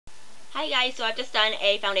Hi guys, so I've just done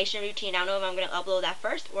a foundation routine. I don't know if I'm going to upload that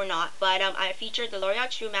first or not, but I featured the L'Oreal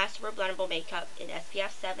True Matte Super-blendable makeup in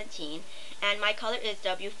SPF 17, and my color is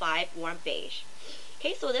W5 Warm Beige.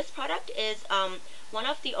 Okay, so this product is one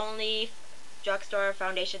of the only drugstore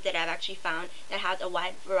foundations that I've actually found that has a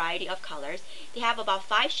wide variety of colors. They have about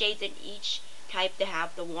 5 shades in each type. They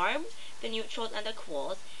have the warms, the neutrals, and the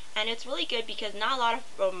cools. And it's really good because not a lot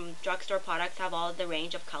of drugstore products have all the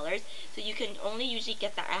range of colors, so you can only usually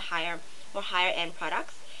get that at higher end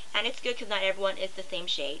products. And it's good because not everyone is the same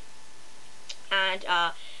shade. And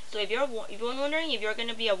so if you're wondering if you're going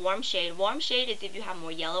to be a warm shade is if you have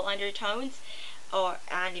more yellow undertones,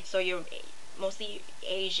 and if so you're mostly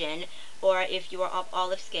Asian, or if you are of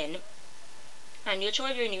olive skin. And neutral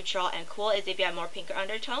if you're neutral, and cool is if you have more pinker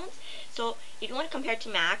undertones. So if you want to compare to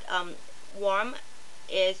MAC, warm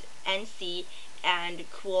is NC and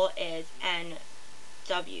cool is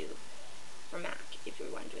NW for MAC, if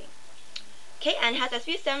you're wondering. Okay, and it has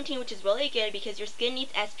SPF 17, which is really good because your skin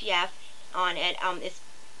needs SPF on it.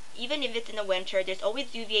 Even if it's in the winter, there's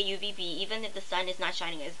always UVA, UVB, even if the sun is not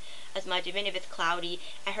shining as much, even if it's cloudy.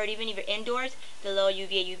 I heard even if you're indoors, the low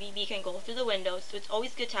UVA, UVB can go through the windows, so it's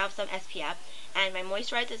always good to have some SPF. And my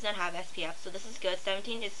moisturizer does not have SPF, so this is good.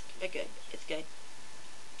 17 is good. It's good.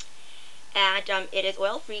 And it is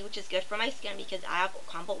oil free, which is good for my skin because I have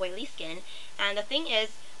combo oily skin. And the thing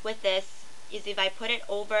is with this is if I put it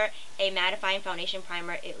over a mattifying foundation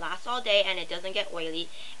primer, it lasts all day and it doesn't get oily.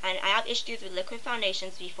 And I have issues with liquid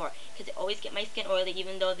foundations before because they always get my skin oily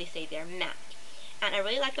even though they say they're matte. And I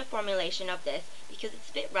really like the formulation of this because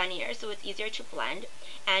it's a bit runnier, so it's easier to blend.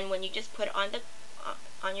 And when you just put it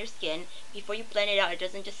on your skin, before you blend it out, it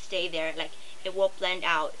doesn't just stay there. Like, it will blend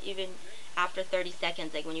out even after 30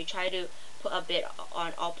 seconds. Like when you try to put a bit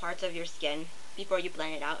on all parts of your skin before you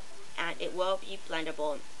blend it out, and it will be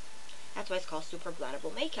blendable. That's why it's called super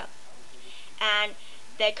blendable makeup. And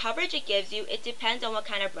the coverage it gives you, it depends on what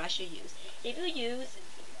kind of brush you use. If you use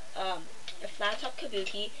a flat top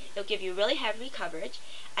kabuki, it'll give you really heavy coverage.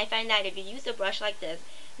 I find that if you use a brush like this,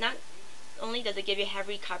 not only does it give you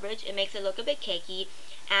heavy coverage, it makes it look a bit cakey,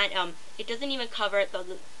 and it doesn't even cover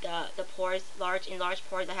the pores, large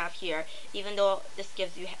pores I have here, even though this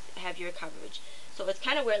gives you heavier coverage. So it's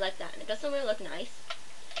kind of weird like that, and it doesn't really look nice.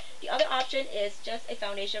 The other option is just a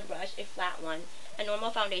foundation brush, a flat one, a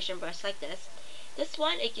normal foundation brush like this. This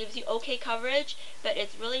one, it gives you okay coverage, but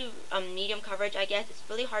it's really medium coverage, I guess. It's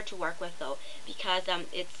really hard to work with though, because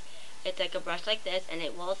it's like a brush like this, and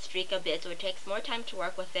it will streak a bit, so it takes more time to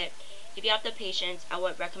work with it. If you have the patience, I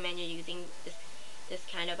would recommend you using this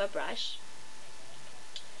kind of a brush.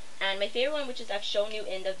 And my favorite one, which is I've shown you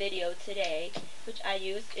in the video today, which I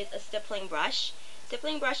used, is a stippling brush.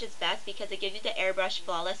 Stippling brush is best because it gives you the airbrush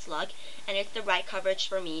flawless look, and it's the right coverage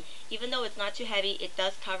for me. Even though it's not too heavy, it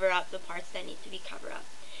does cover up the parts that need to be covered up.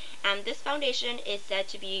 And this foundation is said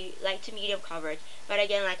to be light to medium coverage, but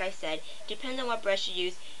again, like I said, depends on what brush you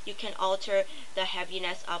use, you can alter the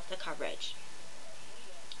heaviness of the coverage.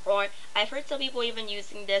 Or I've heard some people even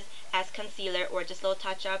using this as concealer or just little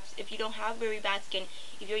touch-ups if you don't have very bad skin,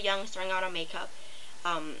 if you're young starting out on makeup.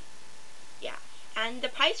 Yeah. And the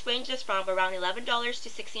price ranges from around $11 to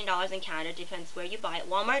 $16 in Canada, depends where you buy it.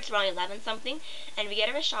 Walmart's around 11 something, and we get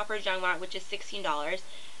it at Shoppers Drug Mart, which is $16.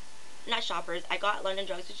 Not Shoppers, I got London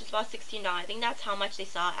Drugs, which is about $16. I think that's how much they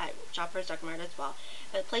sell at Shoppers Drug Mart as well.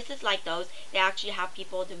 But places like those, they actually have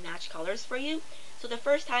people to match colors for you. So the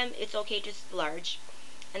first time, it's okay to splurge.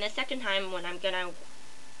 And the second time, when I'm gonna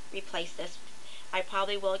replace this, I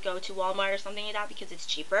probably will go to Walmart or something like that because it's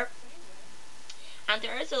cheaper. And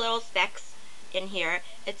there is a little specks in here.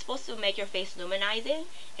 It's supposed to make your face luminizing.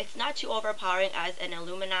 It's not too overpowering as an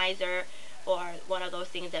illuminizer or one of those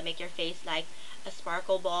things that make your face like a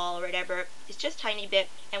sparkle ball or whatever. It's just tiny bit.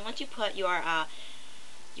 And once you put your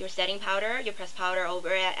setting powder, your pressed powder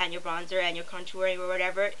over it, and your bronzer and your contouring or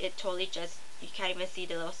whatever, it totally just, you can't even see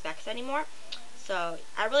the little specks anymore. So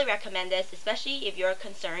I really recommend this, especially if you're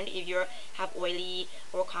concerned, if you have oily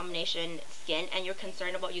or combination skin and you're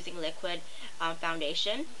concerned about using liquid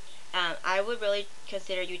foundation. I would really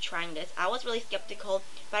consider you trying this. I was really skeptical,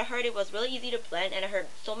 but I heard it was really easy to blend, and I heard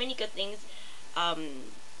so many good things.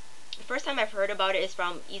 The first time I've heard about it is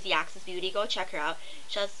from Easy Access Beauty. Go check her out.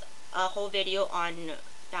 She has a whole video on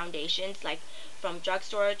foundations, like from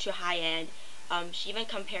drugstore to high-end. She even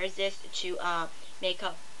compares this to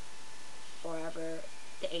Makeup Forever,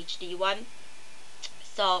 the HD one.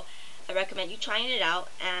 So I recommend you trying it out,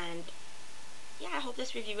 and yeah, I hope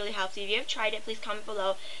this review really helps you. If you have tried it, please comment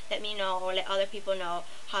below, let me know, or let other people know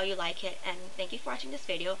how you like it. And thank you for watching this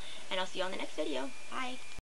video, and I'll see you on the next video. Bye.